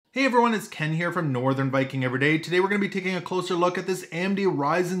Hey everyone, it's Ken here from Northern Viking Everyday. Today we're going to be taking a closer look at this AMD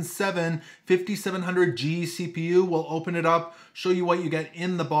Ryzen 7 5700G CPU. We'll open it up, show you what you get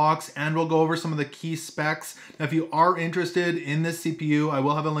in the box, and we'll go over some of the key specs. Now if you are interested in this CPU, I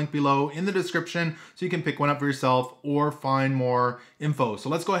will have a link below in the description so you can pick one up for yourself or find more info. So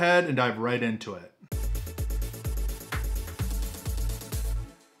let's go ahead and dive right into it.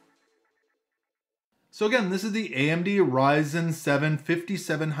 So again, this is the AMD Ryzen 7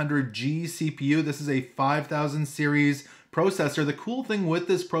 5700G CPU. This is a 5000 series processor. The cool thing with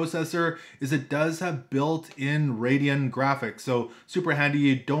this processor is it does have built-in Radeon Graphics. So super handy.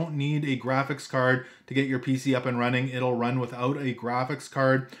 You don't need a graphics card to get your PC up and running. It'll run without a graphics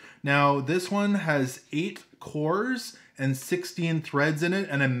card. Now this one has 8 cores and 16 threads in it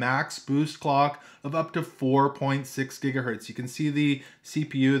and a max boost clock of up to 4.6 gigahertz. You can see the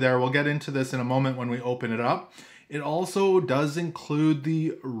CPU there. We'll get into this in a moment when we open it up. It also does include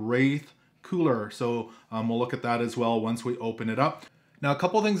the Wraith cooler. So we'll look at that as well once we open it up. Now, a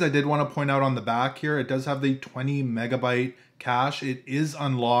couple things I did want to point out on the back here. It does have the 20 megabyte cache. It is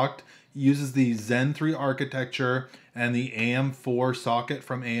unlocked. It uses the Zen 3 architecture and the AM4 socket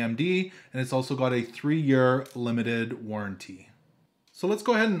from AMD. And it's also got a 3-year limited warranty. So let's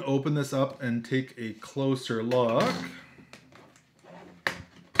go ahead and open this up and take a closer look.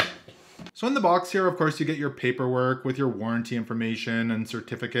 So in the box here, of course, you get your paperwork with your warranty information and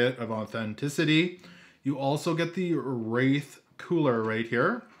certificate of authenticity. You also get the Wraith cooler right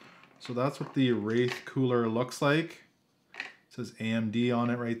here. So that's what the Wraith cooler looks like. It says AMD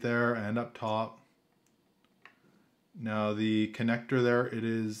on it right there and up top. Now the connector there, it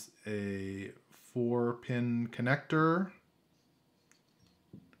is a 4-pin connector.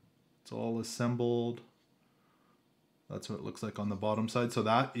 It's all assembled. That's what it looks like on the bottom side. So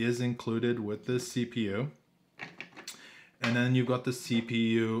that is included with this CPU. And then you've got the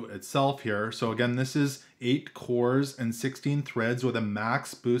CPU itself here. So again, this is 8 cores and 16 threads with a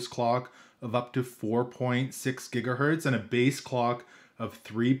max boost clock of up to 4.6 gigahertz and a base clock of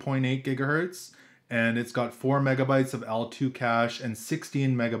 3.8 gigahertz. And it's got 4 megabytes of L2 cache and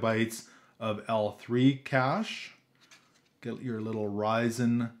 16 megabytes of L3 cache. Get your little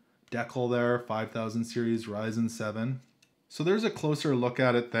Ryzen decal there, 5000 series Ryzen 7. So there's a closer look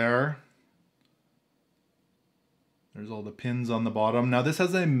at it there. There's all the pins on the bottom. Now this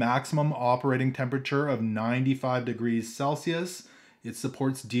has a maximum operating temperature of 95 degrees Celsius. It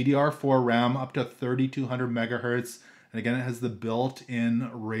supports DDR4 RAM up to 3200 megahertz. And again, it has the built-in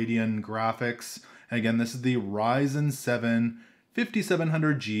Radeon graphics. And again, this is the Ryzen 7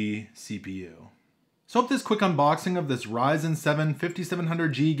 5700G CPU. So I hope this quick unboxing of this Ryzen 7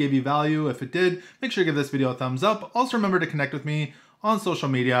 5700G gave you value. If it did, make sure to give this video a thumbs up. Also remember to connect with me on social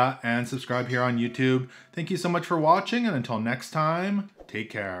media and subscribe here on YouTube. Thank you so much for watching, and until next time, take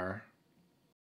care.